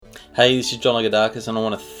Hey, this is John Lagodakis, and I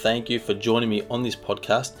want to thank you for joining me on this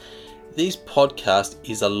podcast. This podcast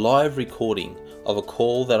is a live recording of a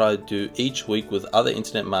call that I do each week with other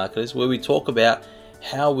internet marketers where we talk about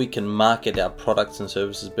how we can market our products and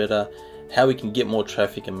services better, how we can get more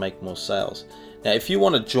traffic and make more sales. Now, if you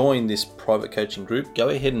want to join this private coaching group, go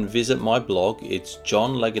ahead and visit my blog. It's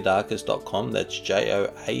johnlagodakis.com. That's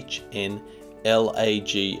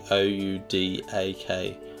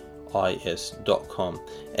JOHNLAGOUDAKIS.com.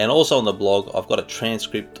 And also on the blog, I've got a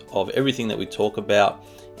transcript of everything that we talk about,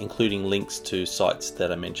 including links to sites that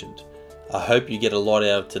I mentioned. I hope you get a lot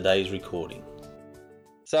out of today's recording.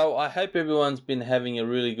 So I hope everyone's been having a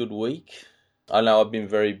really good week. I know I've been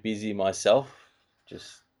very busy myself,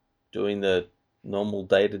 just doing the normal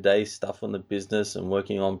day-to-day stuff on the business and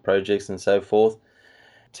working on projects and so forth.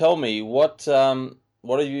 Tell me, what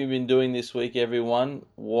have you been doing this week, everyone?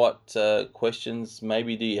 What questions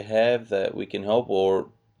maybe do you have that we can help, or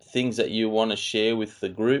things that you want to share with the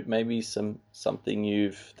group? Maybe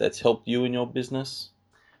something that's helped you in your business.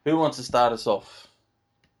 Who wants to start us off?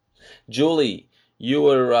 Julie, you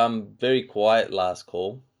were very quiet last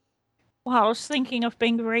call. Well, I was thinking of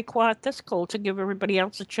being very quiet this call to give everybody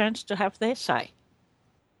else a chance to have their say.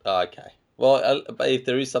 Okay. Well, if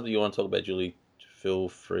there is something you want to talk about, Julie, feel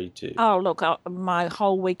free to. Oh, look, my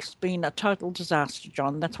whole week's been a total disaster,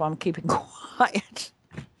 John. That's why I'm keeping quiet.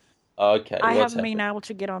 Okay. I haven't been able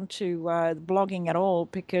to get onto blogging at all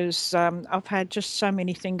because I've had just so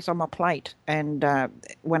many things on my plate. And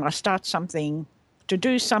when I start to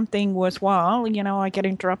do something worthwhile, I get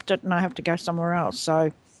interrupted and I have to go somewhere else.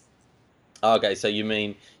 So. Okay, so you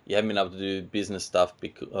mean you haven't been able to do business stuff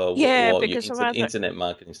because internet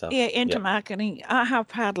marketing stuff? Yeah, marketing. I have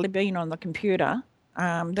hardly been on the computer.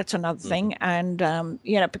 That's another thing. And,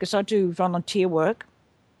 because I do volunteer work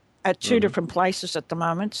at two different places at the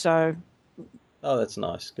moment. So. Oh, that's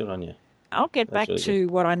nice. Good on you. I'll get back to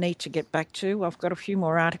what I need to get back to. I've got a few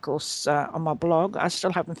more articles on my blog. I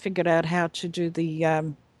still haven't figured out how to do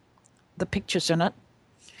the pictures in it.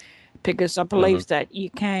 Because I believe that you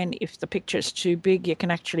can, if the picture is too big, you can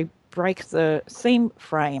actually break the theme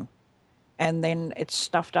frame and then it's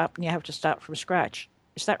stuffed up and you have to start from scratch.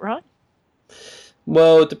 Is that right?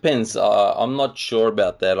 Well, it depends. I'm not sure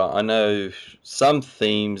about that. I know some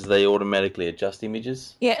themes, they automatically adjust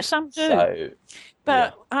images. Yeah, some do.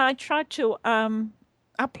 I tried to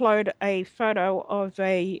upload a photo of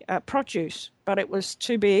a produce, but it was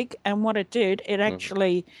too big. And what it did, it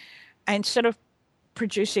actually, instead of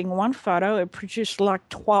producing one photo, it produced like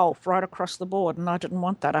 12 right across the board, and I didn't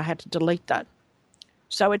want that. I had to delete that.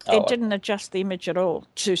 So it didn't adjust the image at all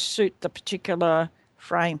to suit the particular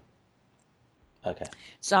frame. Okay.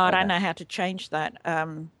 So I don't know how to change that.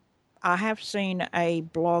 I have seen a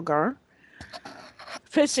blogger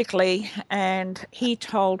physically, and he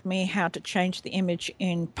told me how to change the image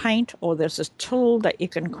in Paint, or there's a tool that you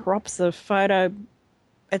can crop the photo,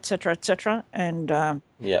 etc., etc. And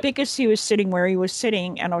because he was sitting where he was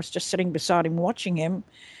sitting and I was just sitting beside him watching him,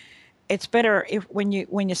 it's better when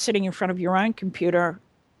you're sitting in front of your own computer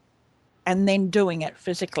and then doing it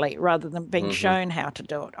physically rather than being shown how to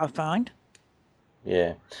do it, I find.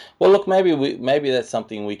 Yeah. Well, look, maybe that's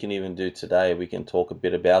something we can even do today. We can talk a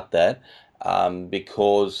bit about that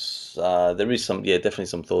because there is definitely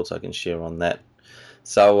some thoughts I can share on that.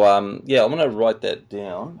 So, I'm going to write that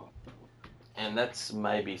down. And that's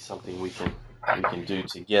maybe something we can do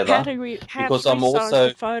together. How to resize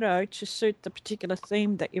the photo to suit the particular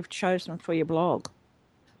theme that you've chosen for your blog.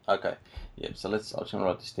 Okay. Yeah. So I'm just going to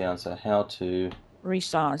write this down. So how to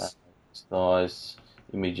resize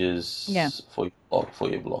images for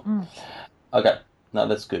your blog. Okay. No,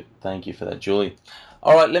 that's good. Thank you for that, Julie.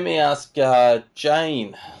 All right. Let me ask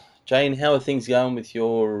Jane. Jane, how are things going with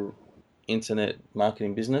your internet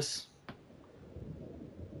marketing business?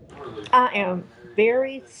 I am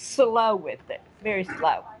very slow with it. Very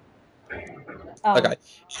slow. Okay.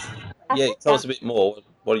 Yeah, tell us a bit more.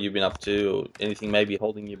 What have you been up to? Or anything maybe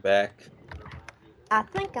holding you back? I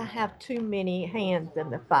think I have too many hands in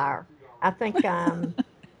the fire. I think I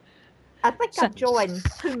join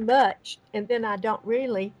too much, and then I don't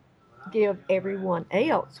really give everyone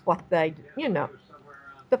else what they, the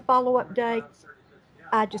follow-up dates.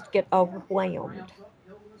 I just get overwhelmed.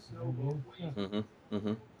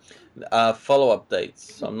 Follow-up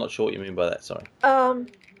dates. I'm not sure what you mean by that. Sorry.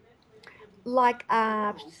 Like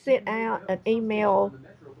I sent out an email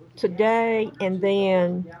today, and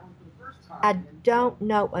then I don't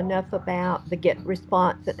know enough about the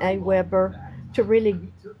GetResponse and Aweber to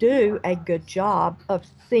really do a good job of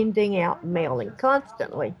sending out mailing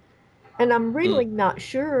constantly. And I'm really not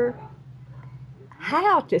sure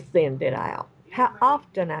how to send it out. how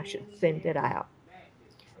often I should send it out.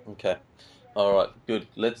 Okay. All right. Good.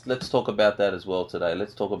 Let's talk about that as well today.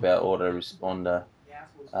 Let's talk about autoresponder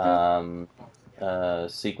um,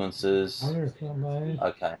 sequences.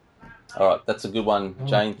 Okay. All right. That's a good one,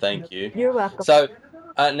 Jane. Thank you. You're welcome. So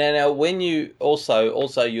now, when you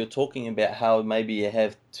also you're talking about how maybe you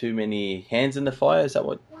have too many hands in the fire. Is that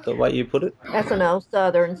what the way you put it? That's an old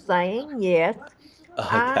Southern saying, yes.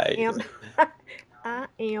 I Okay. am I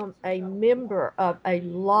am a member of a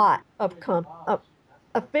lot of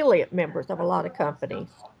affiliate members of a lot of companies.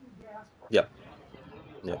 Yep.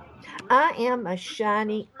 Yep. I am a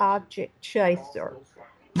shiny object chaser.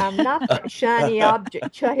 I'm not that shiny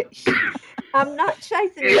object chase. I'm not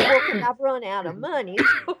chasing anymore because I've run out of money.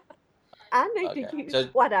 So I need to use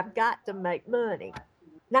what I've got to make money.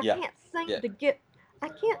 And I can't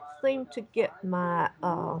seem to get my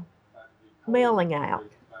mailing out.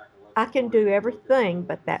 I can do everything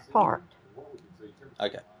but that part.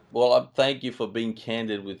 Okay. Well, thank you for being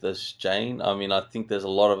candid with us, Jane. I mean, I think there's a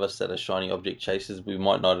lot of us that are shiny object chasers. We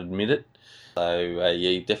might not admit it. So, yeah,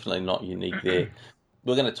 you're definitely not unique there.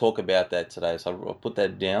 We're going to talk about that today. So I'll put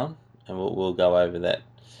that down and we'll go over that.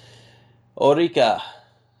 Ulrika,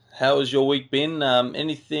 how has your week been?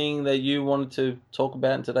 Anything that you wanted to talk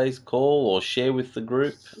about in today's call or share with the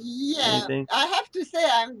group? Yeah, Anything? I have to say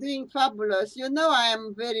I'm doing fabulous. I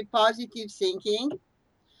am very positive thinking.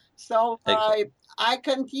 So I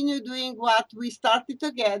continue doing what we started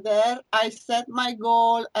together. I set my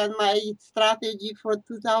goal and my strategy for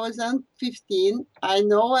 2015. I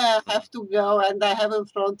know where I have to go and I have in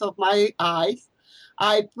front of my eyes.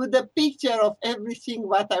 I put a picture of everything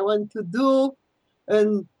what I want to do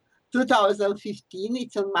in 2015.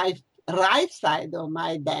 It's on my right side of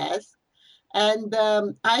my desk. And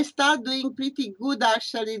I start doing pretty good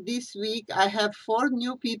actually this week. I have 4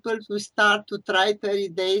 new people who start to try 30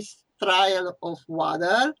 days trial of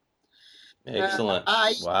water. Excellent.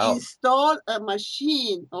 I install a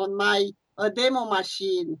machine on a demo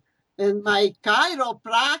machine in my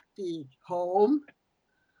chiropractic home,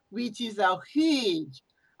 which is a huge.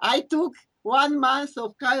 I took 1 month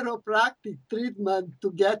of chiropractic treatment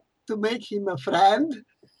to make him a friend.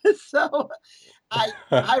 So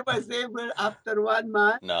I was able after 1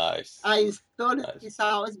 month. Nice. I installed his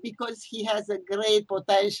house because he has a great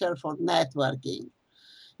potential for networking.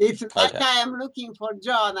 It's like I am looking for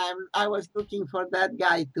John. I was looking for that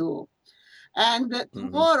guy too. And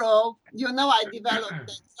tomorrow, I developed a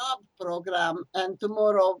job program, and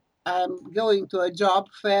tomorrow I'm going to a job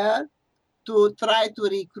fair to try to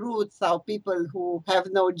recruit some people who have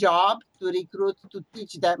no job, to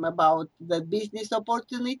teach them about the business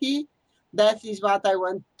opportunity. That is what I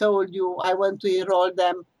told you. I want to enroll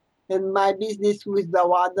them in my business with the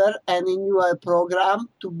water and in your program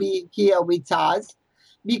to be here with us,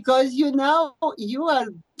 because your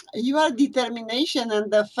determination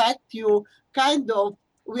and the fact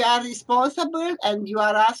we are responsible and you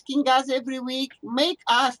are asking us every week make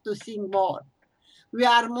us to think more. We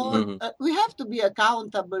are more. We have to be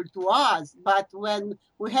accountable to us, but when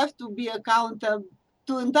we have to be accountable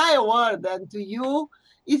to entire world and to you,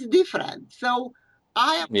 it's different. So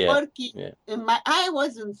I am working. I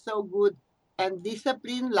wasn't so good and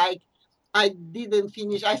disciplined. Like I didn't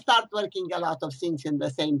finish. I start working a lot of things in the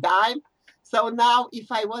same time. So now, if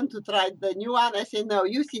I want to try the new one, I say no.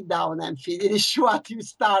 You sit down and finish what you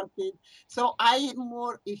started. So I am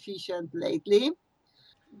more efficient lately.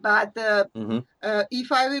 But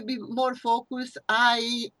if I will be more focused,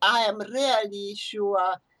 I am really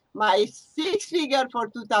sure my 6-figure for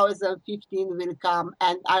 2015 will come.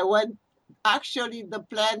 And the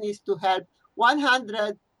plan is to help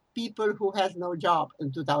 100 people who has no job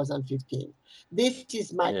in 2015. This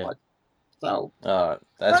is my goal. So,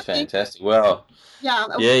 that's fantastic. Well,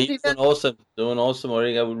 you're doing awesome,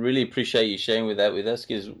 Ulrika. I would really appreciate you sharing with us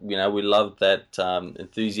because we love that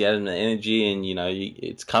enthusiasm and energy, and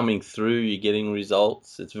it's coming through. You're getting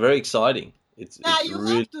results. It's very exciting. It's you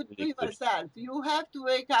really, have to do yourself. You have to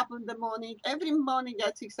wake up in the morning. Every morning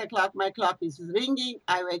at 6 o'clock, my clock is ringing.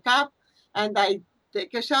 I wake up and I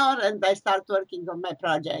take a shower and I start working on my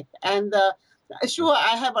project. And sure,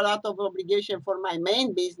 I have a lot of obligation for my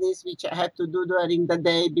main business, which I have to do during the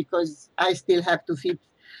day because I still have to feed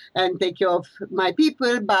and take care of my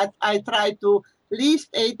people. But I try to least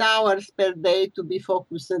 8 hours per day to be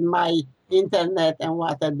focused on my internet and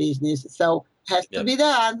water business. So has to be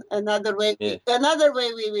done. Another way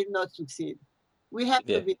we will not succeed. We have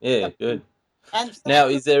to be. Good. And now,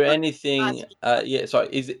 is there anything?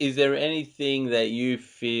 Is there anything that you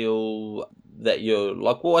feel that you're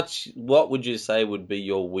like? What would you say would be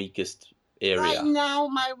your weakest area? Right now,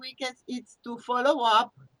 my weakest is to follow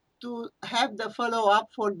up to have the follow-up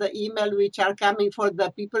for the email which are coming for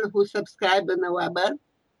the people who subscribe in the Weber.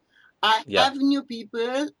 I have new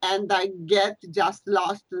people and I get just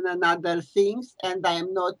lost in another things, and I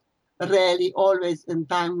am not really always in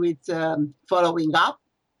time with following up.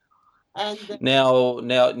 And now,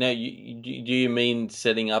 do you mean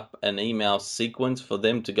setting up an email sequence for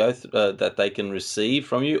them to go that they can receive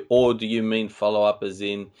from you, or do you mean follow up as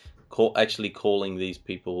in actually calling these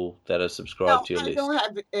people that are subscribed to your list? I don't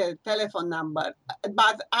have a telephone number,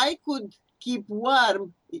 but I could keep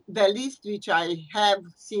warm the list which I have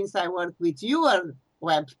since I work with your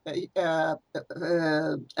web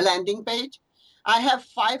landing page. I have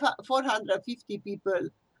 450 people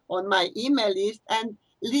on my email list, and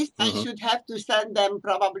list I should have to send them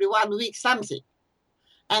probably 1 week something,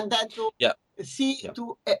 and then to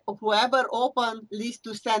to whoever open list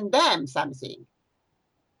to send them something.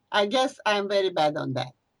 I guess I'm very bad on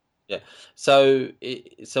that. Yeah. So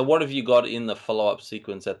what have you got in the follow-up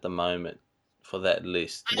sequence at the moment for that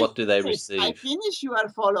list? What do they receive? I finish your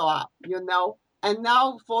follow-up, and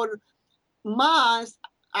now for months,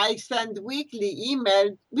 I send weekly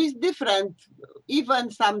email with different, even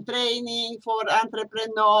some training for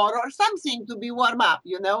entrepreneur or something to be warm up,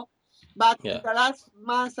 But in the last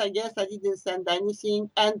month, I guess I didn't send anything.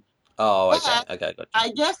 And okay, gotcha.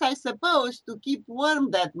 I guess I supposed to keep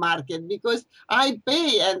warm that market because I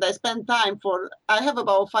pay and I spend time I have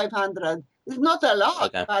about 500. It's not a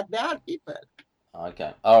lot, but there are people.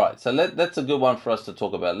 Okay. All right. So that's a good one for us to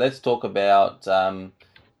talk about. Let's talk about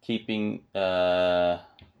keeping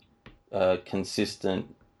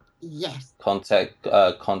consistent contact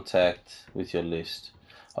with your list.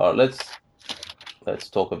 All right. Let's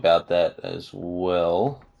talk about that as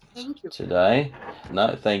well. Thank you. Today.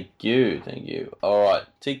 No, thank you. All right,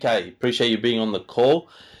 TK, appreciate you being on the call.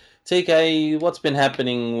 TK, what's been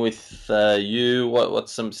happening with you?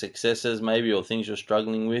 What's some successes maybe, or things you're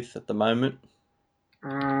struggling with at the moment?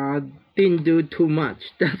 Didn't do too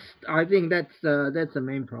much. I think that's the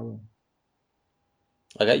main problem.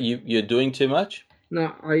 Okay, you're doing too much?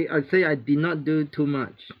 No, I say I did not do too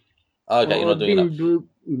much. Okay, you're not doing enough. Didn't do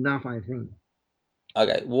enough, I think.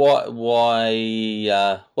 Okay, why?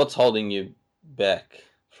 What's holding you back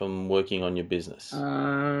from working on your business?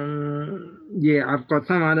 Yeah, I've got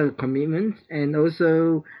some other commitments, and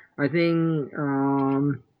also I think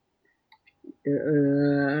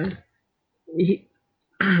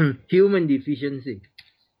human deficiency.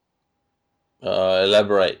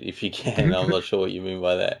 Elaborate if you can. I'm not sure what you mean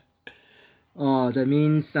by that. Oh, that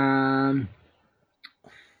means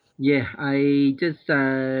yeah, I just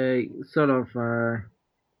sort of I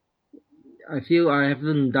feel I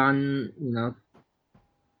haven't done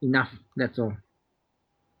enough. That's all.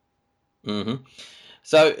 Mm-hmm.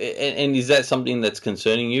 So, and is that something that's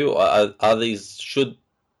concerning you? Are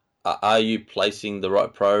you placing the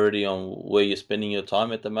right priority on where you're spending your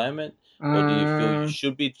time at the moment, or do you feel you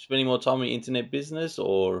should be spending more time on your internet business,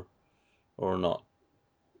 or not?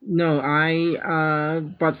 No,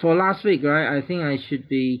 but for last week, right? I think I should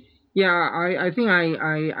be. Yeah, I think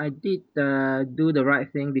I did do the right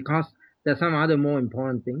thing because there's some other more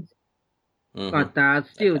important things. Mm-hmm. But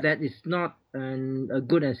still, that is not a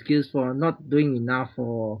good excuse for not doing enough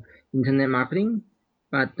for internet marketing.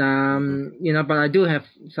 But but I do have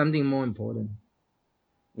something more important.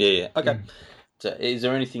 Yeah. Okay. So, is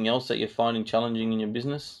there anything else that you're finding challenging in your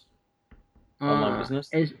business? Online business?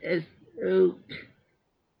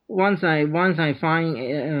 Once I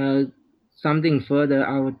find something further,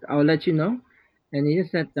 I'll let you know. And it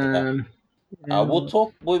is that we'll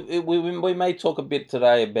talk. We may talk a bit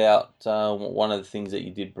today about one of the things that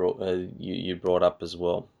you brought up as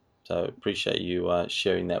well. So appreciate you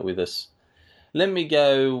sharing that with us. Let me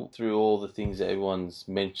go through all the things that everyone's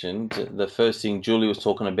mentioned. The first thing Julie was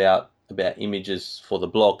talking about images for the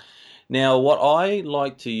blog. Now, what I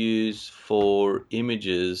like to use for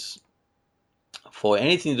images, for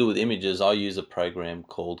anything to do with images, I use a program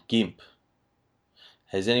called GIMP.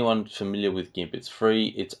 Is anyone familiar with GIMP? It's free.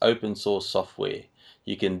 It's open source software.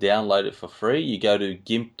 You can download it for free. You go to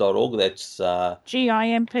gimp.org. That's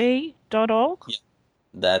GIMP.org. Yeah,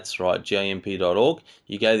 that's right, GIMP.org.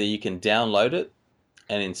 You go there. You can download it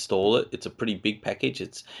and install it. It's a pretty big package.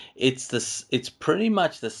 It's pretty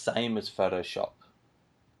much the same as Photoshop.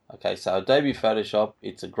 Okay, so Adobe Photoshop,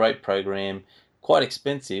 it's a great program, quite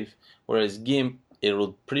expensive. Whereas GIMP,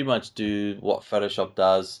 it'll pretty much do what Photoshop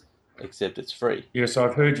does, except it's free. Yes,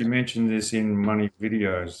 I've heard you mention this in money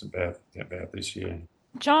videos about this year.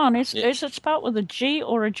 John, is it spelled with a G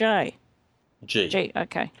or a J? G.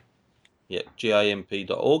 Okay. Yeah,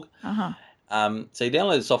 GIMP.org. Uh-huh. So you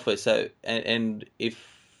download the software. So and if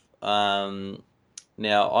now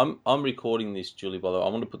Now I'm recording this, Julie, by the way. I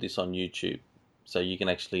want to put this on YouTube so you can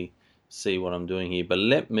actually see what I'm doing here. But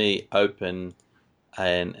let me open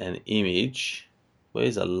an image.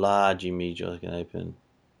 Where's a large image I can open?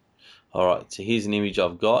 All right, so here's an image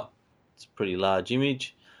I've got. It's a pretty large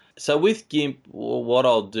image. So with GIMP, what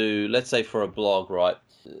I'll do, let's say for a blog, right?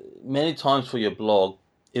 Many times for your blog,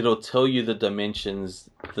 it'll tell you the dimensions,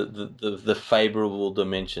 the favorable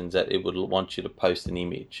dimensions that it would want you to post an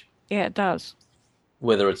image. Yeah, it does.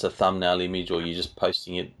 Whether it's a thumbnail image or you're just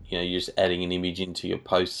posting it, you're just adding an image into your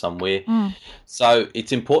post somewhere. So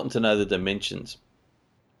it's important to know the dimensions.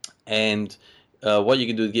 And what you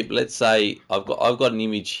can do with GIMP, let's say I've got an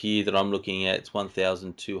image here that I'm looking at. It's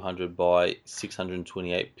 1,200 by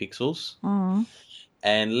 628 pixels.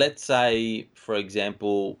 And let's say, for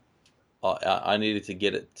example, I needed to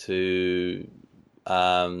get it to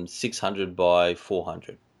 600 by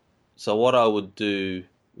 400. So what I would do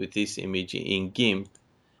with this image in GIMP,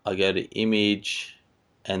 I go to image,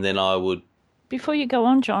 and then I would... Before you go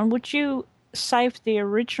on, John, would you save the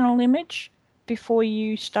original image before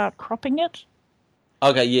you start cropping it?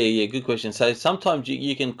 Okay, yeah, good question. So sometimes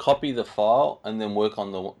you can copy the file and then work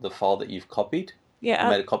on the file that you've copied. Yeah,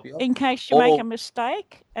 made a copy of. In case you make a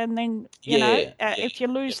mistake, and then, you know, if you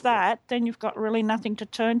lose that, then you've got really nothing to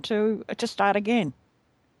turn to start again.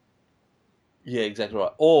 Yeah, exactly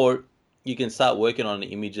right. Or you can start working on an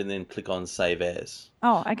image and then click on Save As.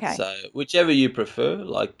 Oh, okay. So whichever you prefer,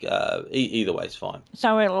 like either way is fine.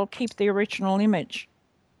 So it'll keep the original image.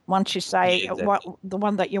 Once you say the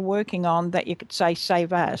one that you're working on, that you could say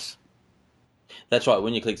Save As. That's right.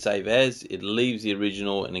 When you click Save As, it leaves the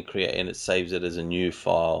original and it saves it as a new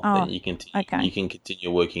file that you can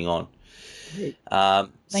continue working on. Then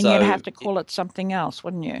you'd have to call it something else,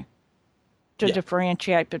 wouldn't you? To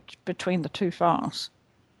differentiate between the two files.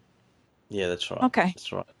 Yeah, that's right. Okay.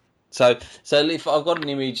 That's right. So if I've got an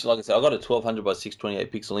image, like I said, I've got a 1200 by 628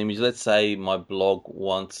 pixel image. Let's say my blog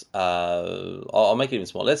wants, I'll make it even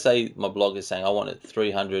smaller. Let's say my blog is saying I want it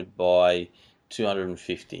 300 by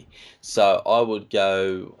 250. So I would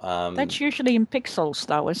go... that's usually in pixels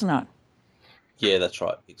though, isn't it? Yeah, that's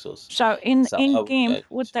right, pixels. So in GIMP,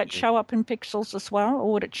 would that show up in pixels as well,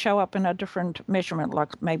 or would it show up in a different measurement,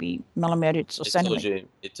 like maybe millimeters or centimeters?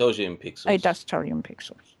 It tells you in pixels. Oh, it does tell you in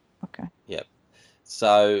pixels. Okay. Yep.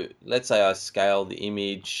 So let's say I scale the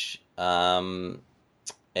image, and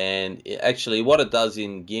actually what it does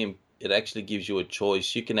in GIMP, it actually gives you a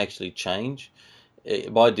choice. You can actually change.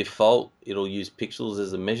 By default, it'll use pixels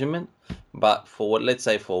as a measurement, but let's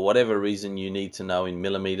say for whatever reason you need to know in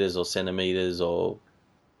millimeters or centimeters or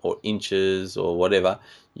inches or whatever,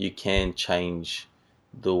 you can change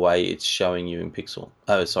the way it's showing you in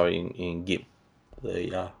in GIMP,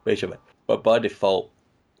 the measurement. But by default,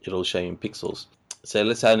 it'll show you in pixels. So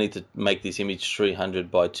let's say I need to make this image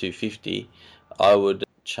 300 by 250. I would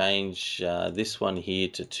change this one here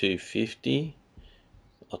to 250.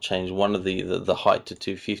 I'll change one of the height to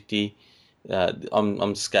 250.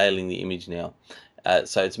 I'm scaling the image now.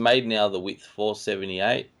 So it's made now the width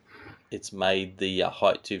 478. It's made the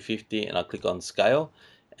height 250, and I click on scale.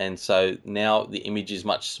 And so now the image is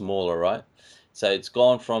much smaller, right? So it's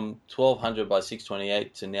gone from 1200 by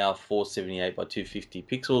 628 to now 478 by 250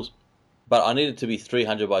 pixels. But I need it to be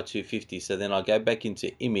 300 by 250. So then I go back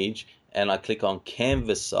into image and I click on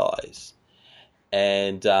canvas size.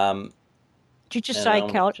 And did you say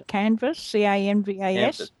canvas?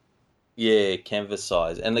 CANVAS? Yeah, canvas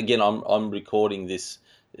size. And again, I'm recording this.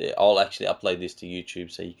 I'll actually upload this to YouTube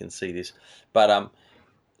so you can see this. But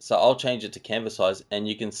so I'll change it to canvas size, and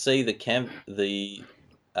you can see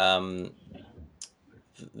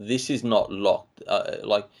this is not locked.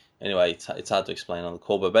 Anyway, it's hard to explain on the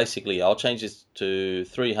call, but basically I'll change this to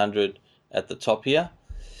 300 at the top here,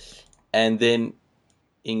 and then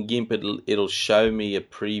in GIMP it'll show me a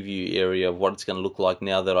preview area of what it's going to look like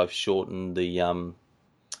now that I've shortened the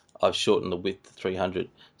width to 300.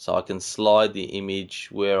 So I can slide the image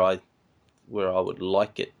where I would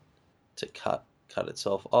like it to cut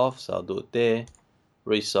itself off. So I'll do it there,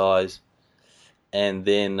 resize, and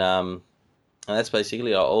then and that's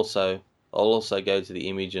basically I'll also go to the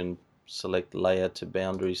image and select layer to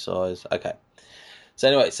boundary size. Okay. So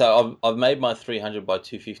anyway, so I've made my 300 by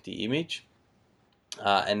 250 image,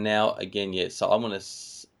 and now again, so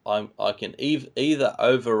I can either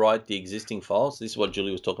overwrite the existing files. This is what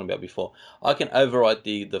Julie was talking about before. I can overwrite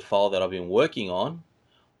the file that I've been working on,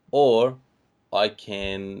 or I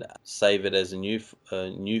can save it as a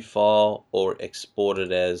new file or export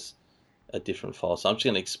it as a different file. So I'm just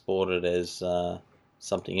going to export it as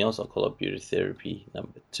something else. I'll call it Beauty Therapy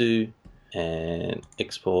 #2 and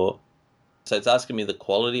export. So it's asking me the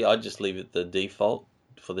quality. I just leave it the default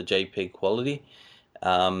for the JPEG quality.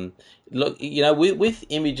 Look, you know, with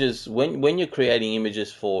images, when you're creating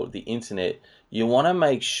images for the internet, you want to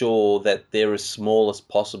make sure that they're as small as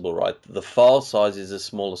possible, right? The file size is as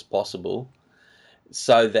small as possible,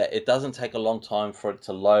 so that it doesn't take a long time for it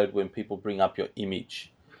to load when people bring up your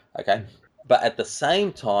image, okay? But at the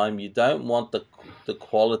same time, you don't want the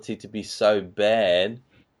quality to be so bad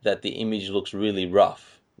that the image looks really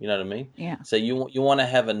rough. You know what I mean? Yeah. So you want to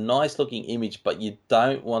have a nice looking image, but you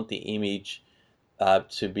don't want the image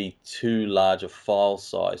to be too large a file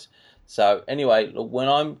size. So anyway, look, when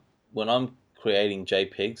I'm creating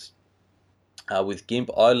JPEGs with GIMP,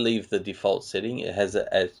 I leave the default setting. It has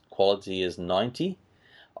a quality as 90.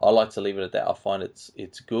 I like to leave it at that. I find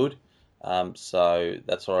it's good. So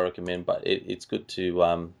that's what I recommend. But it's good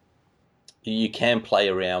to you can play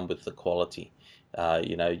around with the quality.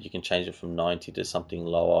 You know, you can change it from 90 to something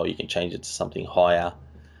lower, or you can change it to something higher,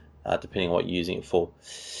 depending on what you're using it for.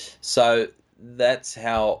 So that's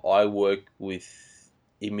how I work with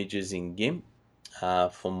images in GIMP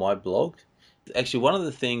for my blog. Actually, one of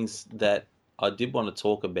the things that I did want to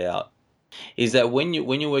talk about is that when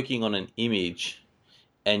you're working on an image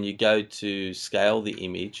and you go to scale the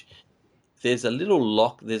image, there's a little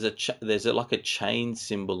lock. There's like a chain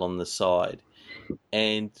symbol on the side,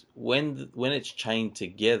 and when it's chained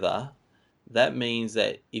together, that means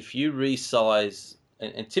that if you resize,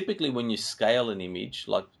 and typically when you scale an image,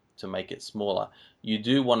 like to make it smaller, you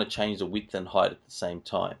do want to change the width and height at the same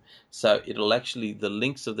time. So it'll actually, the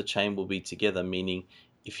links of the chain will be together, meaning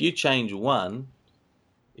if you change the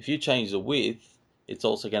width, it's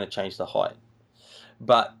also going to change the height.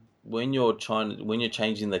 But when you're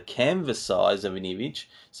changing the canvas size of an image,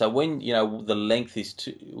 so when you know the length is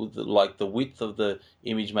too, like the width of the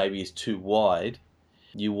image maybe is too wide,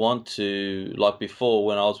 you want to, like before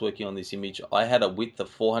when I was working on this image, I had a width of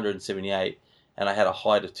 478 and I had a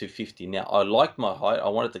height of 250. Now I liked my height, I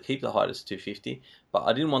wanted to keep the height as 250, but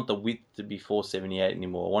I didn't want the width to be 478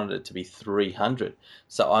 anymore. I wanted it to be 300.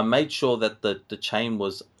 So I made sure that the chain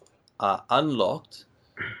was unlocked.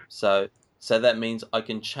 So that means I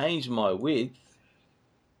can change my width,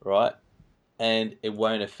 right, and it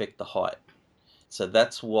won't affect the height. So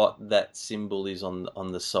that's what that symbol is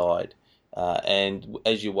on the side. And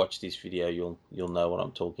as you watch this video, you'll know what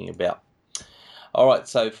I'm talking about. All right,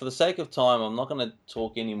 so for the sake of time, I'm not going to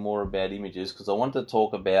talk any more about images because I want to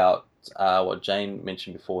talk about what Jane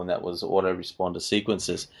mentioned before, and that was autoresponder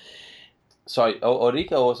sequences. Sorry,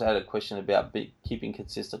 Ulrika also had a question about keeping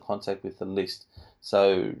consistent contact with the list.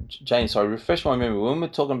 So, Jane, sorry, refresh my memory. When we're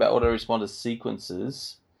talking about autoresponder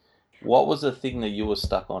sequences, what was the thing that you were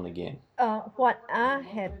stuck on again? What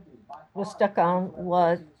I was stuck on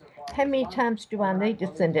was, how many times do I need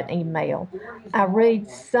to send an email? I read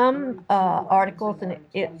some articles and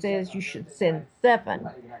it says you should send 7.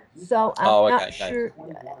 So I'm not sure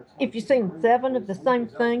if you send 7 of the same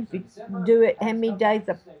thing, if you do it how many days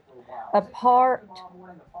apart.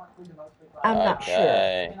 I'm not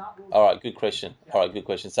sure. All right, good question.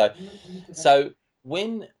 So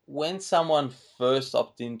when someone first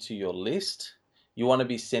opts into your list, you want to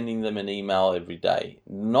be sending them an email every day,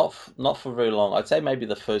 not for very long. I'd say maybe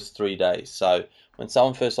the first 3 days. So when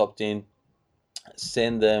someone first opts in,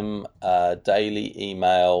 send them a daily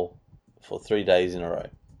email for 3 days in a row.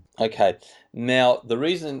 Okay, now the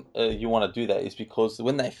reason you want to do that is because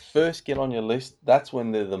when they first get on your list, that's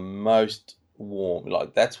when they're the most warm.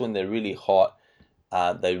 Like that's when they're really hot.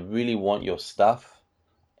 They really want your stuff,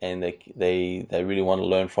 and they really want to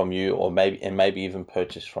learn from you, or maybe even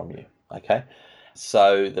purchase from you. Okay,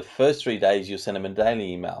 so the first 3 days you'll send them a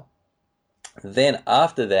daily email. Then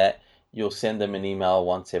after that you'll send them an email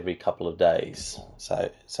once every couple of days.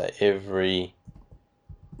 So every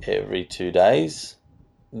 2 days.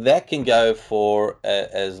 That can go for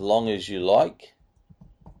as long as you like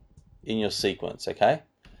in your sequence. Okay.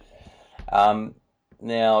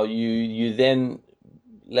 Now you then,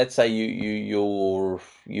 let's say you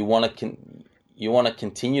want to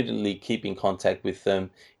continually keep in contact with them,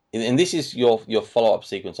 and this is your follow-up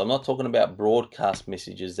sequence. I'm not talking about broadcast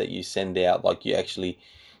messages that you send out, like you actually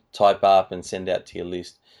type up and send out to your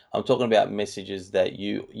list. I'm talking about messages that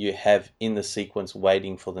you have in the sequence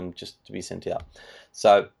waiting for them just to be sent out.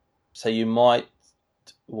 So you might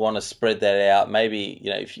want to spread that out. Maybe,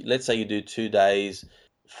 if let's say you do 2 days,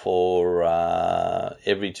 for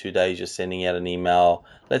every 2 days you're sending out an email,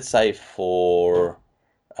 let's say for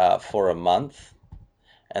a month,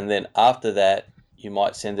 and then after that you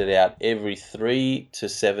might send it out every 3 to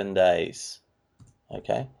 7 days.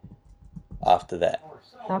 Okay, after that.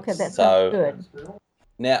 Okay, that sounds good.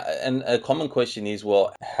 Now, and a common question is,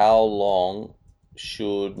 well, how long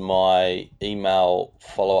should my email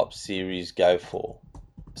follow-up series go for?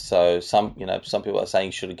 So some people are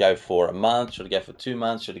saying, should it go for a month? Should it go for 2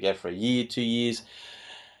 months? Should it go for a year, 2 years?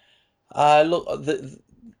 Look,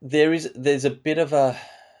 there's a bit of a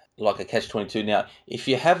catch-22 now. If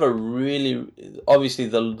you have obviously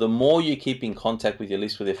the more you keep in contact with your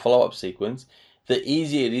list with your follow-up sequence, the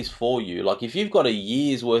easier it is for you. Like if you've got a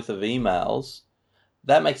year's worth of emails,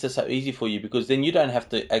 that makes it so easy for you, because then you don't have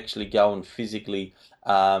to actually go and physically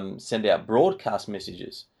send out broadcast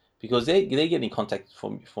messages, because they're getting contact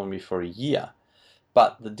from you for a year.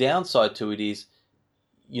 But the downside to it is,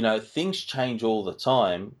 things change all the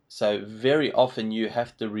time. So very often you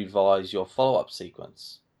have to revise your follow-up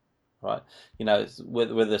sequence, right?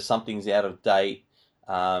 Whether something's out of date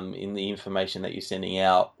in the information that you're sending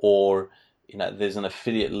out, or there's an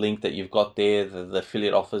affiliate link that you've got there, the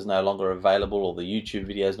affiliate offer is no longer available, or the YouTube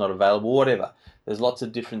video is not available, whatever. There's lots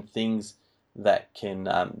of different things that can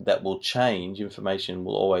that will change. Information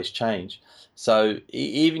will always change. So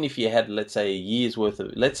even if you had, let's say, a year's worth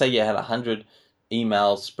of, let's say you had 100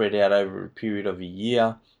 emails spread out over a period of a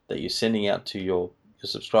year that you're sending out to your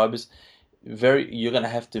subscribers, you're going to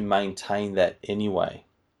have to maintain that anyway.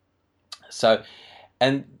 So,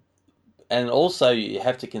 and also you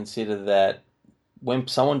have to consider that when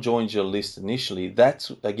someone joins your list initially,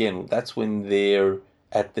 that's when they're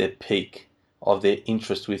at their peak of their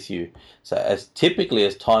interest with you. So as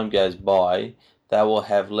time goes by, they will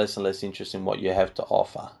have less and less interest in what you have to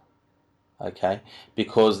offer. Okay,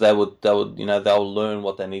 because they'll learn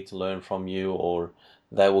what they need to learn from you, or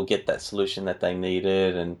they will get that solution that they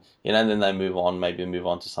needed, and then they move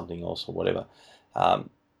on to something else or whatever.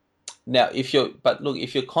 Now, if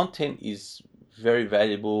your content is very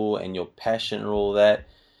valuable and you're passionate and all that,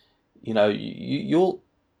 you'll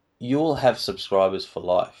have subscribers for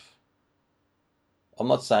life. I'm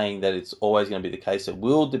not saying that it's always going to be the case. It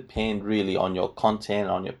will depend really on your content,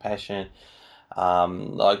 on your passion.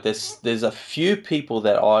 There's a few people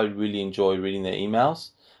that I really enjoy reading their emails.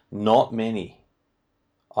 Not many.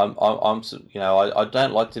 I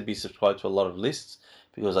don't like to be subscribed to a lot of lists,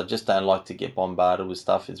 because I just don't like to get bombarded with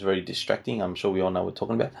stuff. It's very distracting. I'm sure we all know what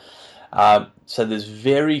we're talking about. So there's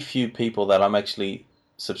very few people that I'm actually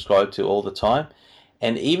subscribed to all the time.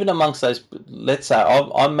 And even amongst those, let's say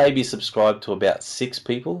I'm maybe subscribed to about 6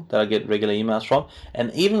 people that I get regular emails from.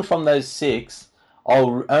 And even from those 6,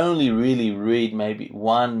 I'll only really read maybe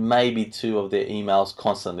 1, maybe 2 of their emails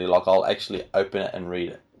constantly. Like I'll actually open it and read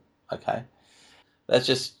it. Okay? That's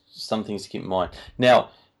just some things to keep in mind. Now,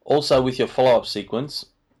 also with your follow-up sequence,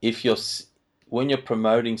 when you're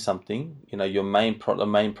promoting something, your main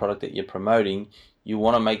product that you're promoting, you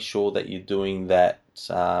want to make sure that you're doing that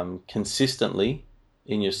consistently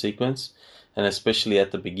in your sequence, and especially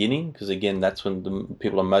at the beginning, because again, that's when the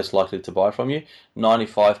people are most likely to buy from you.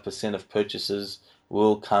 95% of purchases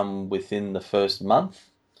will come within the first month,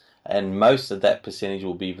 and most of that percentage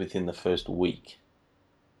will be within the first week.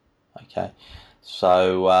 Okay,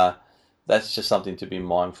 so that's just something to be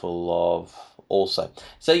mindful of also.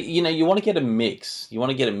 So, you want to get a mix. You want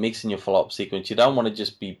to get a mix in your follow-up sequence. You don't want to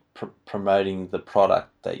just be promoting the product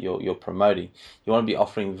that you're promoting. You want to be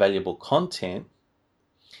offering valuable content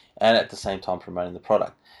and at the same time promoting the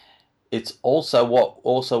product. It's also, what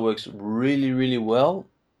also works really, really well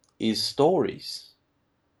is stories.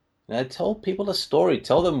 Tell people a story.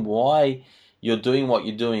 Tell them why you're doing what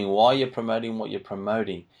you're doing, why you're promoting what you're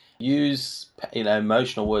promoting. Use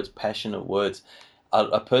emotional words, passionate words.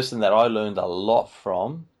 A person that I learned a lot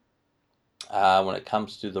from when it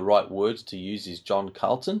comes to the right words to use is John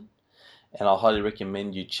Carlton, and I highly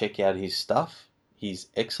recommend you check out his stuff. He's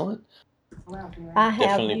excellent. I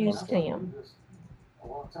have used him.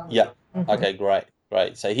 Yeah. Mm-hmm. Okay, great.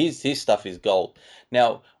 So his stuff is gold.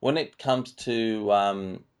 Now, when it comes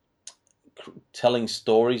to telling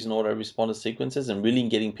stories in autoresponder sequences and really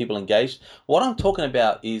getting people engaged, what I'm talking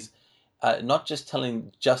about is not just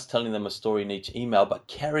telling them a story in each email, but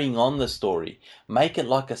carrying on the story. Make it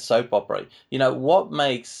like a soap opera. What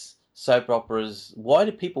makes soap operas? Why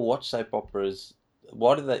do people watch soap operas?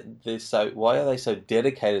 Why are they so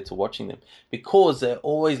dedicated to watching them? Because they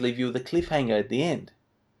always leave you with a cliffhanger at the end.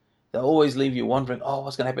 They always leave you wondering, oh,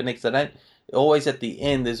 what's going to happen next? They don't. Always at the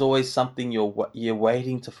end, there's always something you're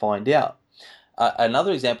waiting to find out.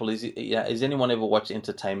 Another example is, has anyone ever watched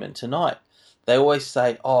Entertainment Tonight? They always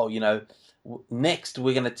say, oh, next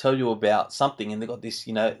we're going to tell you about something, and they've got this,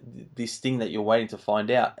 this thing that you're waiting to find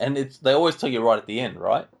out, and they always tell you right at the end,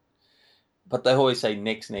 right? But they always say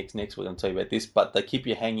next, we're going to tell you about this, but they keep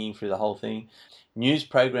you hanging through the whole thing. News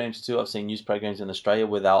programs too. I've seen news programs in Australia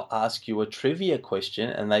where they'll ask you a trivia question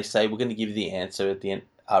and they say, we're going to give you the answer at the end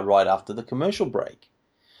right after the commercial break.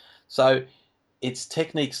 So it's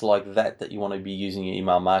techniques like that you want to be using in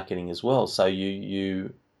email marketing as well. So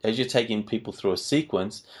you as you're taking people through a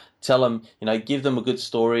sequence, tell them, give them a good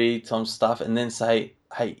story, tell them stuff, and then say,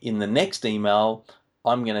 hey, in the next email,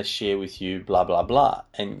 I'm going to share with you blah, blah, blah.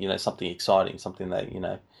 And, something exciting, something that,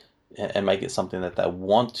 and make it something that they're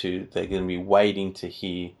going to be waiting to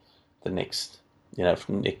hear the next,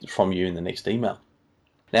 from you in the next email.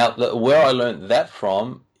 Now, where I learned that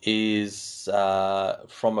from is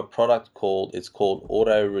from a product called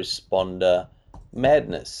Autoresponder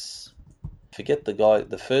Madness. Forget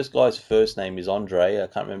the first guy's first name is Andre. I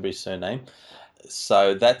can't remember his surname.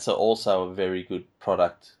 So that's also a very good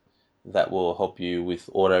product that will help you with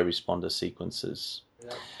autoresponder sequences.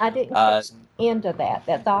 I didn't get into that.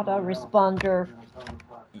 That's autoresponder.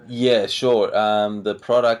 Yeah, sure. The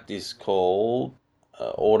product is called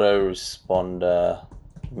Autoresponder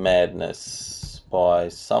Madness by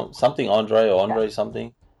something Andre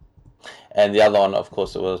something. And the other one, of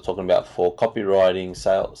course, that we were talking about for copywriting,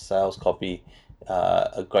 sales copy,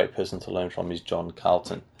 a great person to learn from is John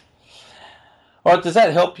Carlton. All right, does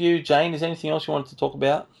that help you, Jane? Is there anything else you wanted to talk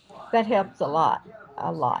about? That helps a lot.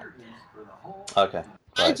 Okay.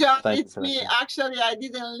 Hi, John. It's me. Actually, I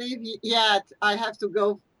didn't leave yet. I have to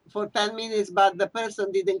go for 10 minutes, but the person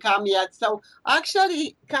didn't come yet. So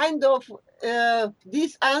actually, kind of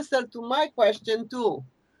this answer to my question too.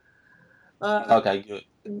 Okay, good.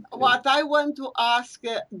 What I want to ask,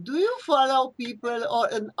 do you follow people or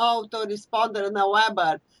an autoresponder in a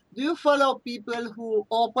Weber? Do you follow people who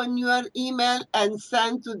open your email and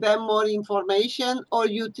send to them more information, or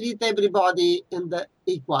you treat everybody in the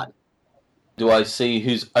equal? Do I see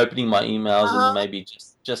who's opening my emails and maybe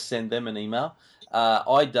just send them an email?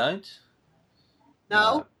 I don't.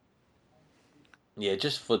 No? Yeah,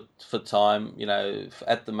 just for time,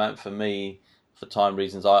 at the moment for me, for time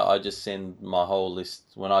reasons, I just send my whole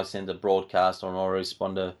list when I send a broadcast or an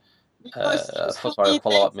autoresponder. Because it takes a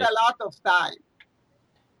lot of time.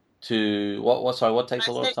 To what? Sorry, what takes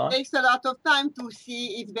a lot of time? It takes a lot of time to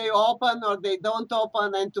see if they open or they don't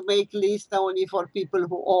open, and to make lists only for people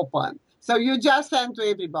who open. So you just send to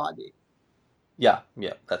everybody. Yeah,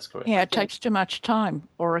 that's correct. Yeah, it takes too much time,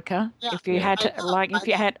 Orica. Yeah, if you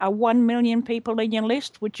had 1 million people in your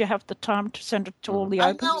list, would you have the time to send it to all the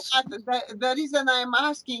opens? I know, but the reason I'm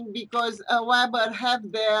asking, because Weber have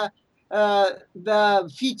the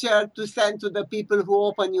feature to send to the people who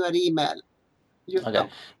open your email. Okay.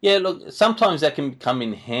 Yeah, look, sometimes that can come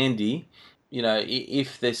in handy,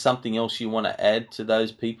 if there's something else you want to add to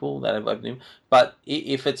those people that have opened them. But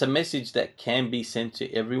if it's a message that can be sent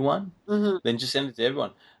to everyone, then just send it to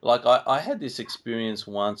everyone. Like I had this experience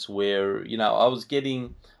once where, I was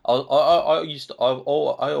getting, I always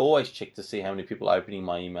check to see how many people are opening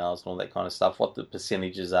my emails and all that kind of stuff, what the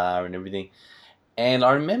percentages are and everything. And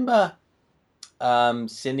I remember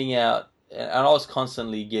sending out, and I was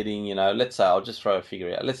constantly getting, let's say, I'll just throw a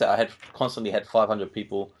figure out. Let's say I constantly had 500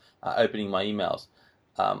 people opening my emails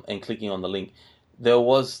and clicking on the link.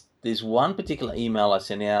 There's one particular email I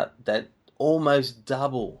sent out that almost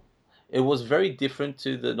double. It was very different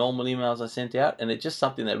to the normal emails I sent out, and it's just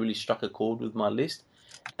something that really struck a chord with my list.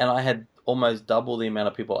 And I had almost double the amount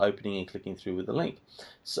of people opening and clicking through with the link.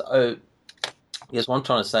 So yes, what I'm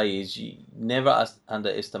trying to say is you never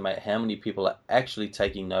underestimate how many people are actually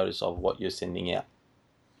taking notice of what you're sending out.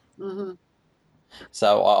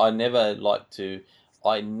 So I never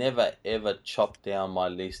ever chop down my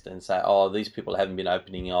list and say, oh, these people haven't been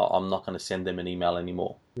opening, I'm not going to send them an email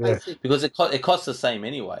anymore. Yeah. Because it costs the same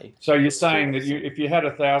anyway. So you're saying that if you had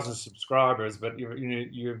 1,000 subscribers, but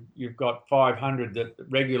you've got 500 that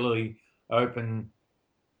regularly open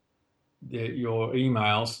your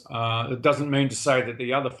emails, it doesn't mean to say that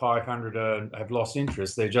the other 500 have lost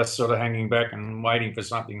interest. They're just sort of hanging back and waiting for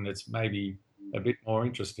something that's maybe a bit more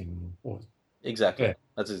interesting. Exactly. Yeah.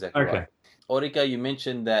 That's exactly right. Orica, you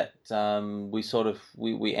mentioned that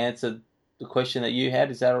we answered the question that you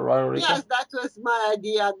had. Is that all right, Orica? Yes, that was my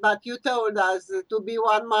idea. But you told us to be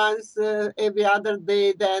 1 month every other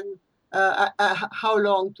day. Then how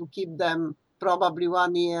long to keep them? Probably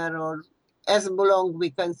 1 year, or as long we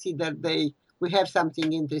consider we have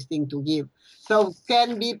something interesting to give. So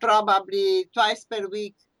can be probably twice per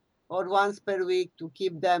week or once per week to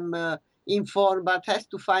keep them informed, but has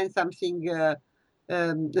to find something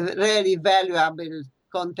really valuable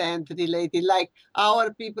content related. Like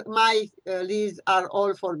our people, my leads are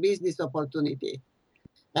all for business opportunity.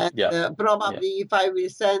 And probably if I will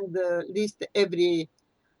send the list every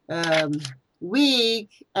week,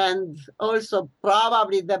 and also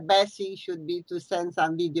probably the best thing should be to send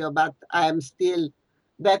some video, but I am still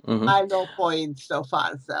That's my low point so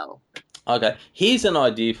far. So, okay, here's an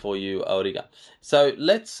idea for you, Auriga. So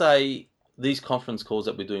let's say these conference calls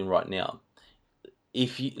that we're doing right now.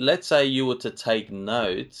 Let's say you were to take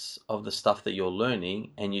notes of the stuff that you're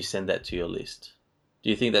learning and you send that to your list. Do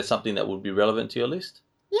you think that's something that would be relevant to your list?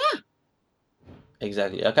 Yeah.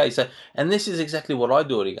 Exactly. Okay. So, and this is exactly what I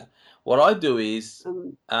do, Auriga. What I do is,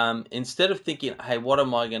 instead of thinking, hey, what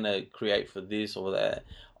am I going to create for this or that?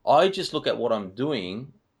 I just look at what I'm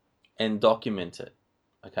doing and document it.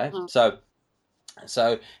 Okay.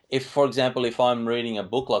 So if, for example, if I'm reading a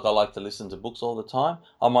book, like I like to listen to books all the time,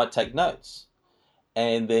 I might take notes.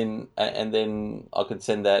 And then I can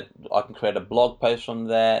send that. I can create a blog post from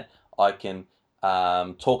that. I can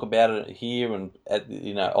talk about it here, and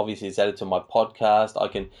obviously it's added to my podcast. I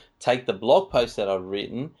can take the blog post that I've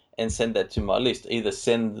written and send that to my list. Either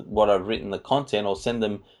send what I've written, the content, or send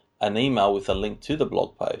them an email with a link to the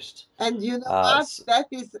blog post. And you know what? That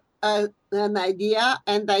is an idea,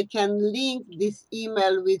 and I can link this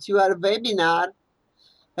email with your webinar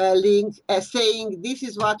link saying this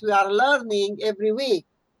is what we are learning every week.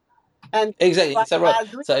 And exactly. what so we right. are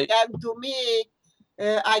doing, and to me,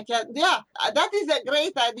 I can, that is a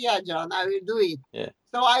great idea, John. I will do it. Yeah.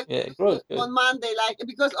 So I good. on Monday,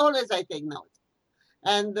 because always I take notes.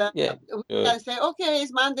 And we can say, okay,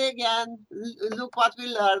 it's Monday again. Look what we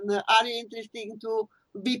learn. Are you interested to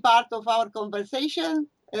be part of our conversation?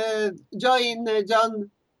 Join John's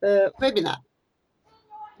webinar.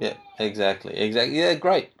 Yeah, exactly. Yeah,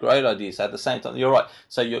 great idea. So at the same time, you're right.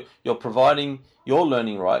 So you're providing your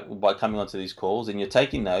learning, right, by coming onto these calls, and you're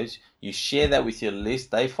taking notes. You share that with your list.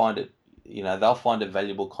 They find it, they'll find it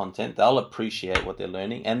valuable content. They'll appreciate what they're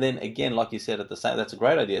learning, and then again, like you said, that's a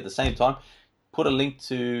great idea. At the same time, put a link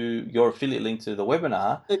to your affiliate link to the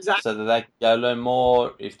webinar, exactly, so that they can go learn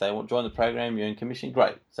more. If they want to join the program, you earn commission.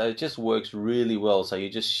 Great. So it just works really well. So you're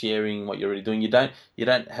just sharing what you're already doing. You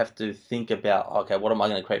don't have to think about, okay, what am I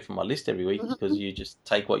going to create for my list every week, because you just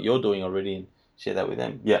take what you're doing already and share that with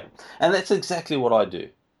them. Yeah, and that's exactly what I do.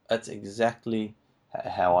 That's exactly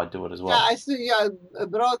how I do it as well. Yeah, I see your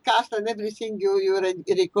broadcast and everything you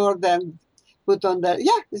record and put on there.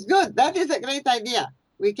 Yeah, it's good. That is a great idea.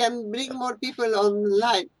 We can bring more people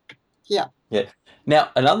online. Yeah. Yeah.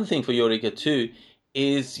 Now, another thing for Eureka too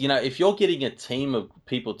is, if you're getting a team of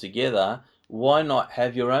people together, why not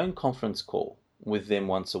have your own conference call with them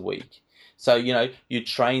once a week? So, you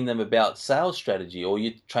train them about sales strategy, or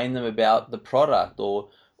you train them about the product,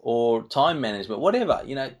 or time management, whatever,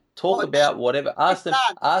 talk about whatever.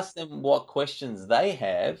 Ask them what questions they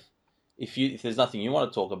have. If there's nothing you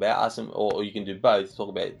want to talk about, ask them, or you can do both. Talk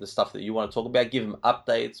about the stuff that you want to talk about. Give them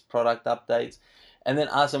updates, product updates, and then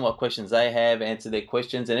ask them what questions they have. Answer their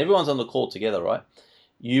questions, and everyone's on the call together, right?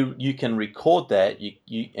 You can record that.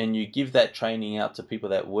 You give that training out to people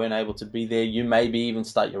that weren't able to be there. You maybe even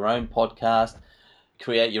start your own podcast,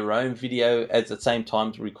 create your own video at the same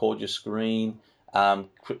time to record your screen.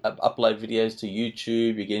 Upload videos to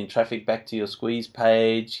YouTube. You're getting traffic back to your Squeeze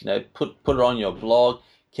page. Put it on your blog.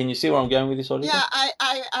 Can you see where I'm going with this, Auriga? Yeah,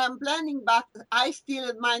 I am planning, but I still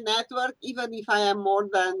in my network, even if I am more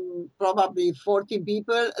than probably 40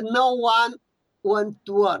 people, no one wants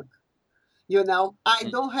to work. I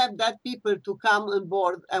don't have that people to come on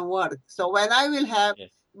board and work. So when I will have,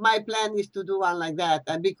 my plan is to do one like that.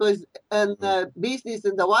 And because in the business,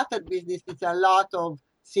 in the water business, it's a lot of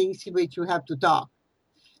things which you have to talk.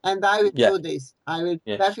 And I will do this. I will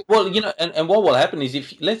definitely. Well, and what will happen is,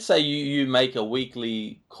 if let's say you make a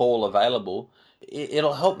weekly call available,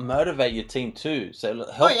 it'll help motivate your team too. So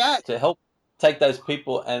it'll help to help take those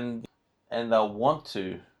people and they'll want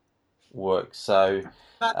to work. So,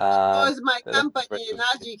 but because my company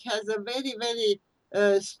Nagic has a very,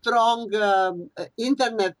 very strong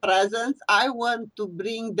internet presence, I want to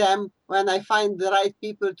bring them, when I find the right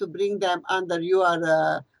people, to bring them under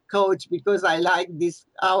your coach, because I like this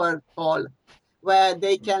our call where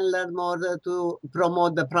they can learn more to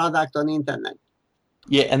promote the product on internet.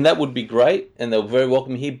 Yeah, and that would be great, and they're very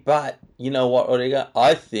welcome here. But you know what, Auriga?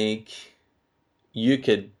 I think you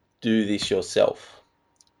could do this yourself.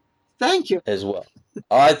 Thank you. As well.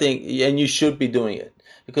 I think, and you should be doing it,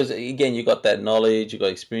 because again, you got that knowledge, you got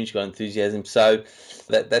experience, you got enthusiasm. So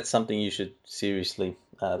that's something you should seriously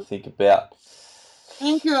think about.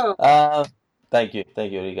 Thank you. Thank you,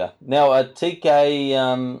 Auriga. Now,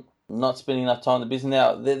 TK, not spending enough time in the business.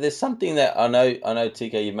 Now, there's something that I know,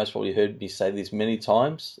 TK, you've most probably heard me say this many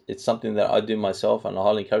times. It's something that I do myself, and I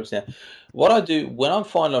highly encourage now. What I do when I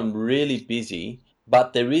find I'm really busy,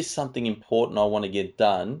 but there is something important I want to get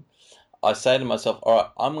done, I say to myself, all right,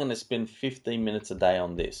 I'm going to spend 15 minutes a day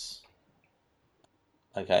on this.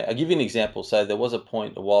 Okay, I'll give you an example. So there was a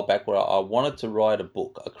point a while back where I wanted to write a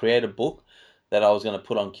book. I created a book that I was going to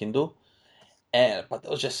put on Kindle, but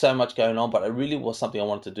there was just so much going on, but it really was something I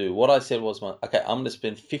wanted to do. What I said was, okay, I'm going to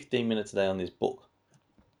spend 15 minutes a day on this book.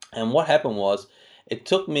 And what happened was, it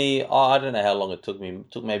took me, I don't know how long it took me.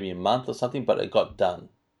 It took maybe a month or something, but it got done.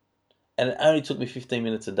 And it only took me 15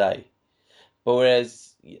 minutes a day. But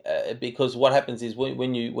whereas, because what happens is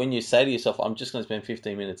when you say to yourself, I'm just going to spend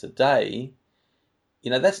 15 minutes a day,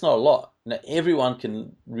 that's not a lot. Everyone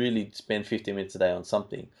can really spend 15 minutes a day on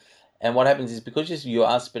something. And what happens is, because you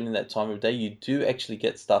are spending that time of day, you do actually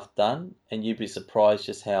get stuff done, and you'd be surprised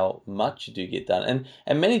just how much you do get done.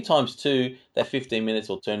 And many times too, that 15 minutes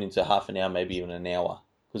will turn into half an hour, maybe even an hour,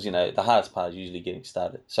 because the hardest part is usually getting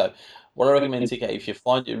started. So what I recommend, TK, if you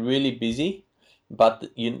find you're really busy, but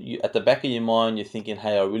you at the back of your mind you're thinking,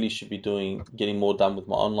 hey, I really should be getting more done with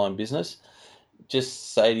my online business,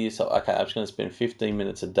 just say to yourself, okay, I'm just going to spend 15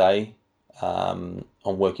 minutes a day on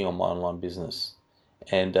working on my online business.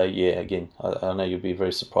 And again, I know you'll be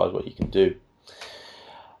very surprised what you can do.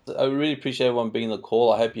 I really appreciate everyone being on the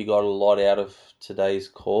call. I hope you got a lot out of today's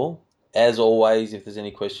call. As always, if there's any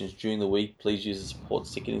questions during the week, please use the support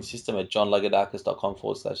ticketing system at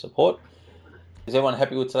johnlagoudakis.com/support. Is everyone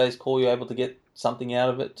happy with today's call? You're able to get something out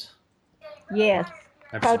of it? Yes,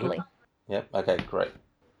 Absolutely. totally. Yep. Okay, great.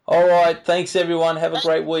 All right. Thanks, everyone. Have a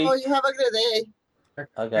great week. Oh, you have a great day.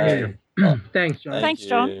 Okay. Thanks, John. Thanks,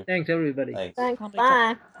 John. Thanks, everybody. Thanks. Bye.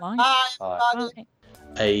 Bye, everybody.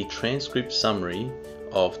 A transcript summary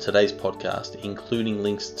of today's podcast, including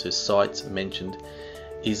links to sites mentioned,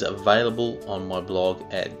 is available on my blog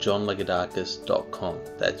at johnlagoudakis.com.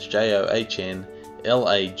 That's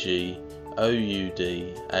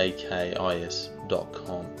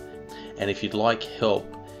JohnLagoudakis.com. And if you'd like help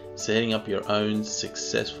setting up your own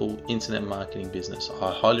successful internet marketing business,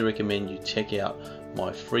 I highly recommend you check out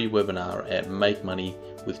my free webinar at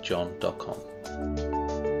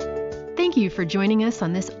makemoneywithjohn.com. Thank you for joining us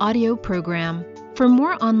on this audio program. For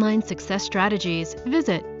more online success strategies,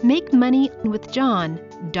 visit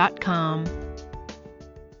MakeMoneyWithJohn.com.